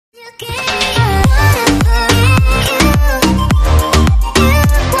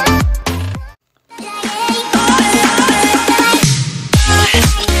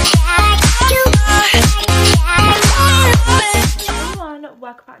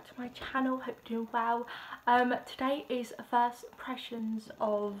back to my channel. Hope you're doing well. Today is first impressions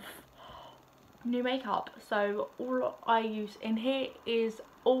of new makeup. So all I use in here is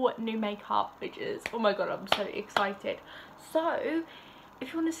all new makeup, which is, oh my god, I'm so excited. So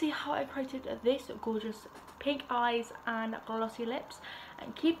if you want to see how I created this gorgeous pink eyes and glossy lips,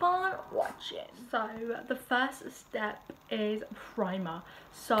 and keep on watching. So the first step is primer.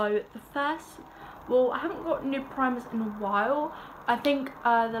 So the first, well, I haven't got new primers in a while. I think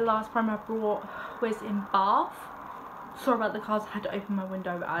the last primer I brought was in Bath. Sorry about the cars, I had to open my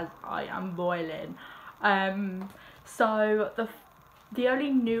window as I am boiling. So the only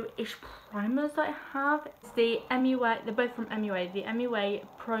new-ish primers that I have is the MUA, they're both from MUA, the MUA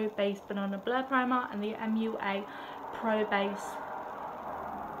Pro Base Banana Blur Primer and the MUA Pro Base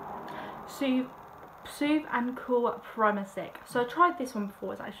Soothe and Cool Primer Stick. So I tried this one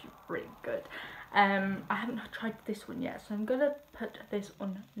before, it's actually really good. I haven't tried this one yet, so I'm gonna put this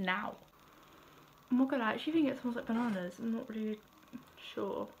on now. Oh my god, I actually think it smells like bananas. I'm not really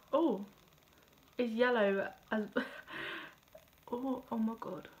sure. Oh, it's yellow as oh my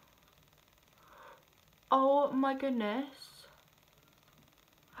god. Oh my goodness.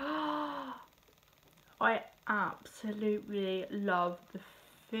 I absolutely love the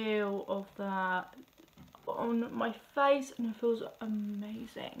feel of that on my face, and it feels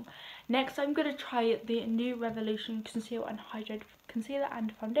amazing. Next, I'm going to try the new Revolution Conceal and Hydrate Concealer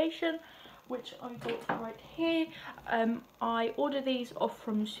and Foundation, which I got right here. I ordered these off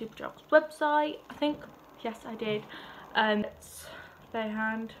from Superdrug's website, I think. Yes, I did. It's bare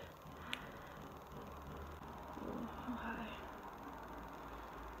hand. Okay.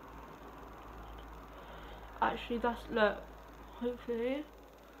 Actually, that's, look, hopefully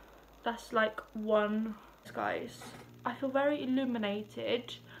that's like one, guys. I feel very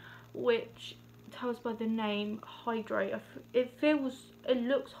illuminated, which tells by the name Hydrate. It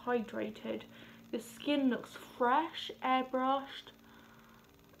looks hydrated. The skin looks fresh, airbrushed.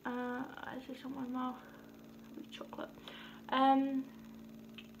 Actually, it's on my mouth. Chocolate.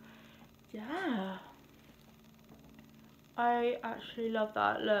 Yeah, I actually love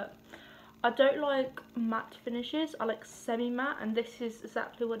that. Look, I don't like matte finishes, I like semi-matte, and this is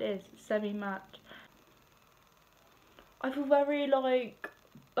exactly what it is, semi-matte. I feel very like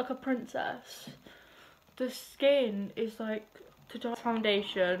a princess. The skin is like to dye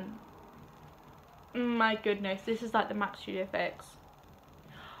foundation. My goodness, this is like the MAC Studio Fix.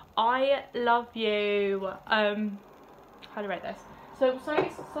 I love you. How do I rate this? So I'm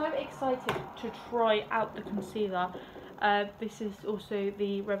so excited to try out the concealer. This is also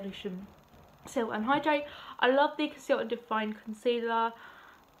the Revolution Conceal and Hydrate. I love the Conceal and Define Concealer.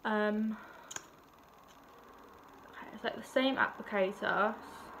 Okay, it's like the same applicator.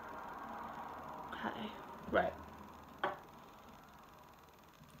 Okay, right.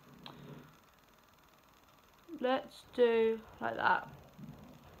 Let's do like that.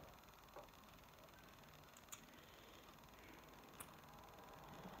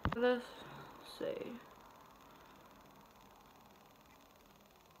 Let's see.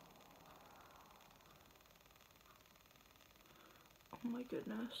 Oh my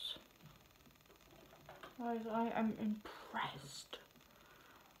goodness. Guys, I am impressed.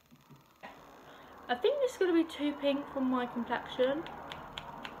 I think this is going to be too pink for my complexion,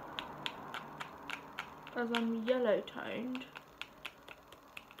 as I'm yellow toned.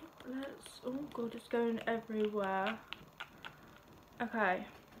 Oh god, it's going everywhere. Okay.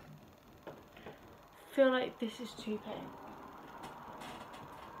 I feel like this is too pink.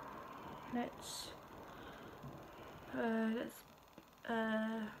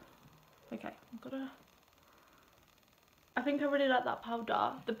 Okay, I think I really like that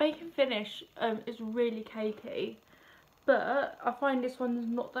powder. The bacon finish is really cakey, but I find this one's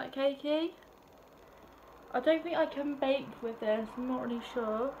not that cakey. I don't think I can bake with this, I'm not really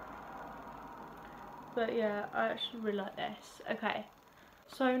sure. But yeah, I actually really like this. Okay,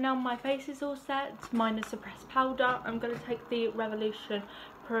 so now my face is all set, minus the pressed powder. I'm going to take the Revolution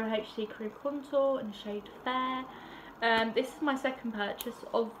Pro HD Cream Contour in the shade Fair. This is my second purchase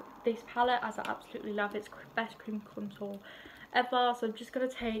of this palette, as I absolutely love it. It's best cream contour ever. So I'm just going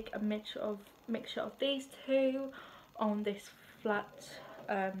to take a mixture of these two on this flat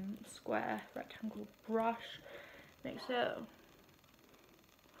square rectangle brush. Mix it.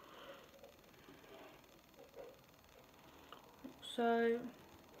 So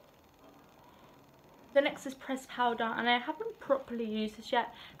the next is pressed powder, and I haven't properly used this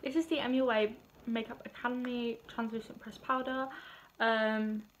yet. This is the MUA Makeup Academy translucent pressed powder.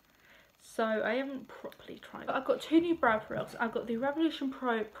 So I haven't properly tried it. I've got two new brow products. I've got the Revolution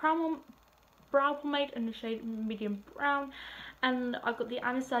Pro Brow Pomade in the shade medium brown, and I got the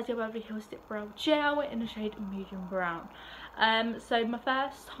Anastasia Beverly Hills Dip Brow Gel in the shade medium brown. So my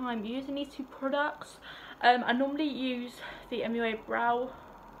first time using these two products. I normally use the MUA Brow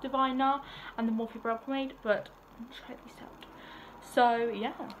Diviner and the Morphe Brow Pomade, but I'm gonna try these out. So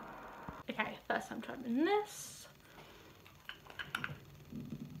yeah. Okay, first time trying this.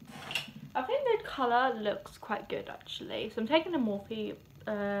 I think the colour looks quite good actually. So I'm taking a Morphe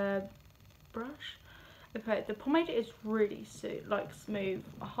brush. Okay, the pomade is really smooth.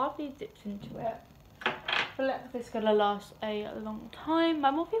 I hardly dipped into it. I feel like this is gonna last a long time.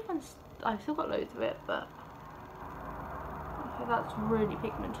 My Morphe one's, I've still got loads of it, but okay, that's really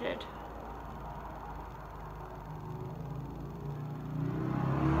pigmented.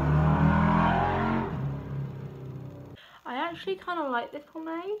 I actually kind of like this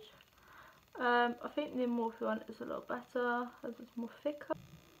pomade. I think the Morphe one is a lot better as it's more thicker.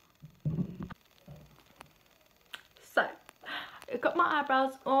 So, I got my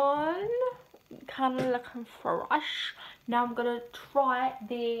eyebrows on, kind of looking fresh. Now I'm gonna try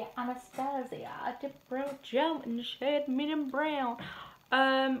the Anastasia Dip Brow Gel in the shade medium brown.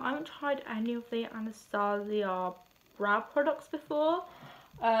 I haven't tried any of the Anastasia brow products before.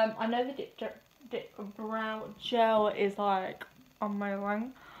 I know the Dip Brow Gel is like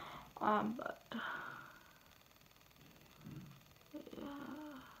amazing, but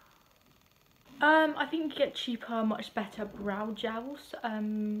I think you get cheaper, much better brow gels.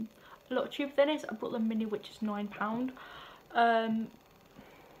 A lot cheaper than this. I bought the mini, which is £9.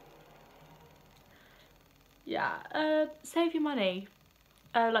 Yeah, save your money.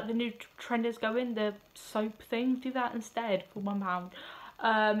 Like the new trend is going, the soap thing, do that instead for £1.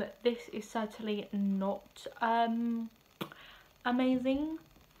 This is certainly not amazing.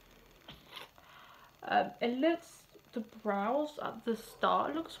 It looks, the brows at the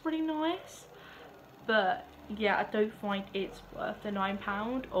start looks really nice, but yeah, I don't find it's worth the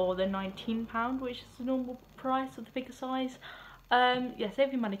 £9 or the £19, which is the normal price of the bigger size. Yeah,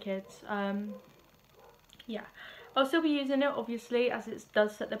 save your money, kids. Yeah, I'll still be using it obviously, as it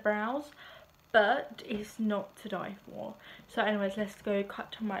does set the brows, but it's not to die for. So anyways, let's go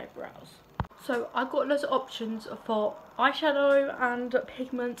cut to my brows. So I got loads of options for eyeshadow and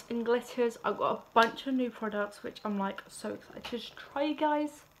pigments and glitters. I've got a bunch of new products which I'm like so excited to try, you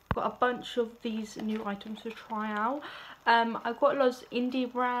guys. I've got a bunch of these new items to try out. I've got loads of indie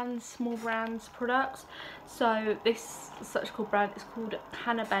brands, small brands products. So this such a cool brand is called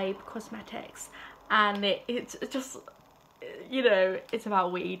Babe Cosmetics, and it's just, you know, it's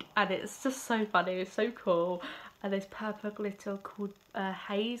about weed and it's just so funny, it's so cool. And there's purple glitter called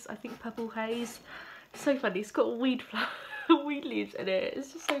haze, I think purple haze. So funny, it's got weed weed leaves in it,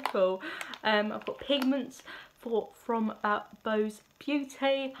 it's just so cool. I've got pigments from Bose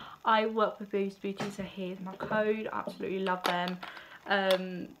Beauty. I work with Bose Beauty, so here's my code. I absolutely love them.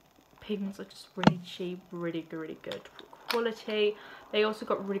 Pigments are just really cheap, really good quality. They also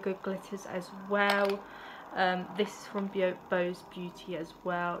got really good glitters as well. This is from Bose Beauty as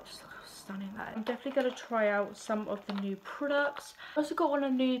well. Just look how stunning that is. I'm definitely going to try out some of the new products. I also got one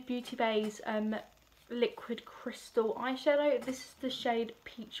of new Beauty Bay's liquid crystal eyeshadow. This is the shade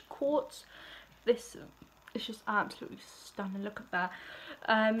Peach Quartz. This is just absolutely stunning, look at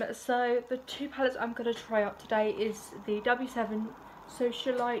that. So the two palettes I'm going to try out today is the W7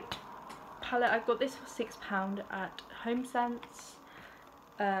 Socialite palette. I got this for £6 at HomeSense.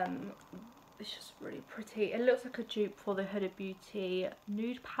 It's just really pretty. It looks like a dupe for the Huda Beauty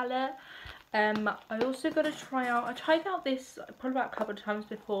nude palette. I also got to try out, I tried out this probably about a couple of times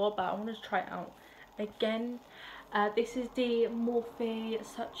before, but I want to try it out again. This is the Morphe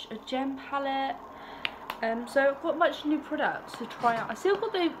Such a Gem palette. So I've got much new products to try out. I still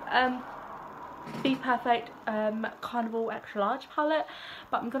got the Be Perfect Carnival Extra Large palette,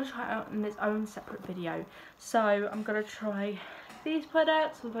 but I'm going to try it out in its own separate video. So I'm going to try these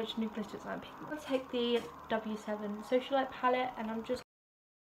products with a bunch of new glitters and pigments. I'm going to take the W7 Socialite palette, and I'm just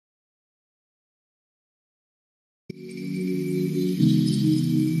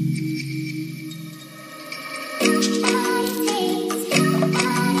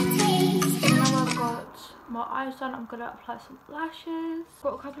my eyes done. I'm gonna apply some lashes.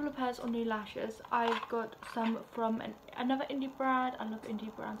 Got a couple of pairs of new lashes. I've got some from another indie brand. I love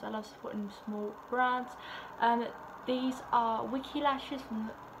indie brands. I love supporting small brands. These are Wiki lashes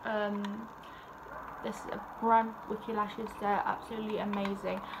from this brand Wiki lashes. They're absolutely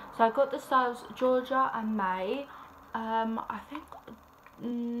amazing. So I got the styles Georgia and May. I think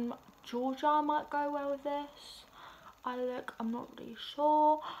Georgia might go well with this. I'm not really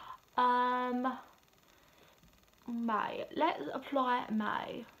sure. May. Let's apply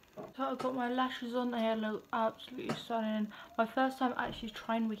May. So I got my lashes on, they look absolutely stunning. My first time actually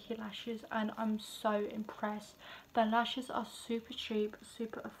trying Wiki lashes and I'm so impressed. Their lashes are super cheap,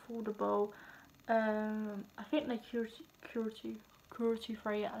 super affordable. I think they're cruelty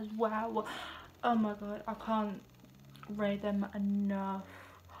free as well. Oh my god, I can't rate them enough.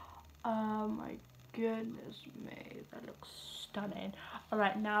 Oh my goodness me, that looks stunning.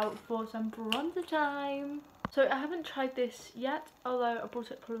 Alright, now for some bronzer time. So I haven't tried this yet, although I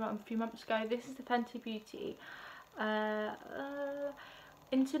bought it probably about a few months ago. This is the Fenty Beauty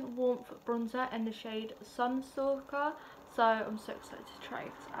Instant Warmth Bronzer in the shade Sunstalker. So I'm so excited to try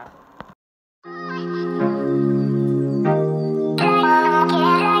this out.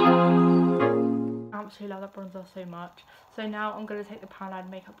 I absolutely love that bronzer so much. So now I'm going to take the Poundland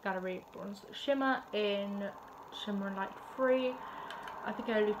Makeup Gallery Bronze Shimmer in Shimmer and Light Free. I think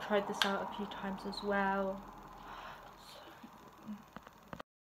I only tried this out a few times as well.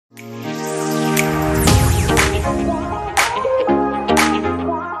 I'm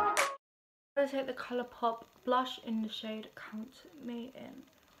going to take the Colourpop blush in the shade Count Me In.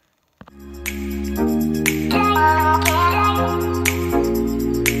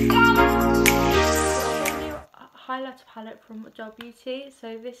 Highlighter palette from Gel Beauty.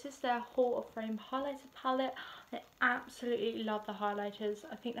 So this is their Hall of Fame highlighter palette. I absolutely love the highlighters.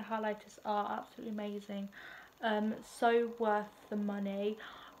 I think the highlighters are absolutely amazing. So worth the money.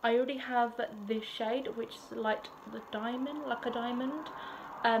 I already have this shade, which is like the diamond, like a diamond,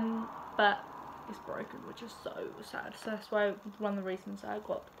 but it's broken, which is so sad. So that's why one of the reasons I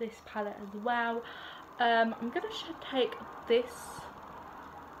got this palette as well. I'm gonna take this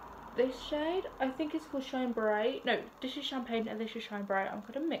shade. I think it's called Shine Bright. No, this is Champagne and this is Shine Bright. I'm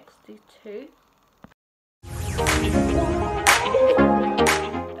gonna mix these two.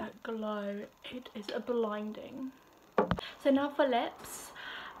 That glow, it is blinding. So now for lips,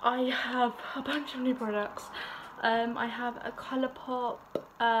 I have a bunch of new products. I have a Colourpop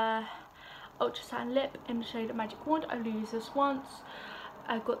Ultra Satin Lip in the shade Magic Wand. I only used this once.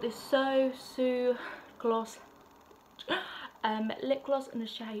 I got this So Gloss lip gloss in the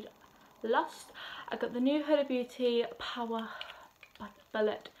shade Lust. I got the new Huda Beauty Power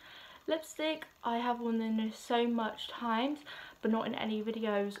Bullet lipstick. I have worn this so much times, but not in any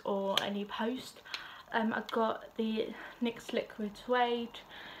videos or any post. I got the NYX Liquid Suede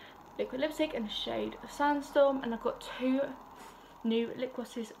liquid lipstick in the shade Sandstorm, and I got two new lip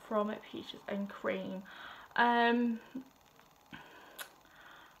glosses from Peaches and Cream. Don't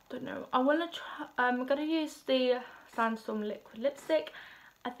know. I want to try. I'm gonna use the Sandstorm liquid lipstick.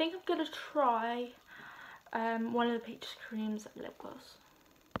 I think I'm gonna try one of the Peaches Cream's lip gloss.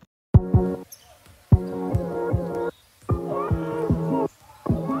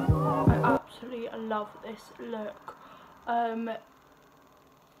 I absolutely love this look. I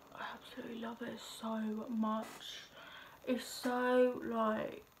absolutely love it so much. It's so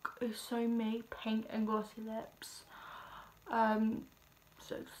like, it's so me, pink and glossy lips.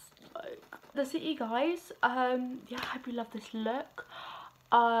 So it's like, that's it, you guys. Yeah, I hope you love this look.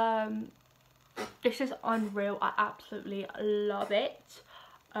 This is unreal. I absolutely love it.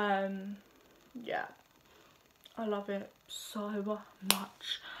 Yeah, I love it so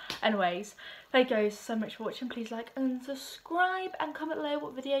much. Anyways, thank you guys so much for watching. Please like and subscribe and comment below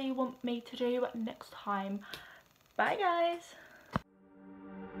what video you want me to do next time. Bye guys.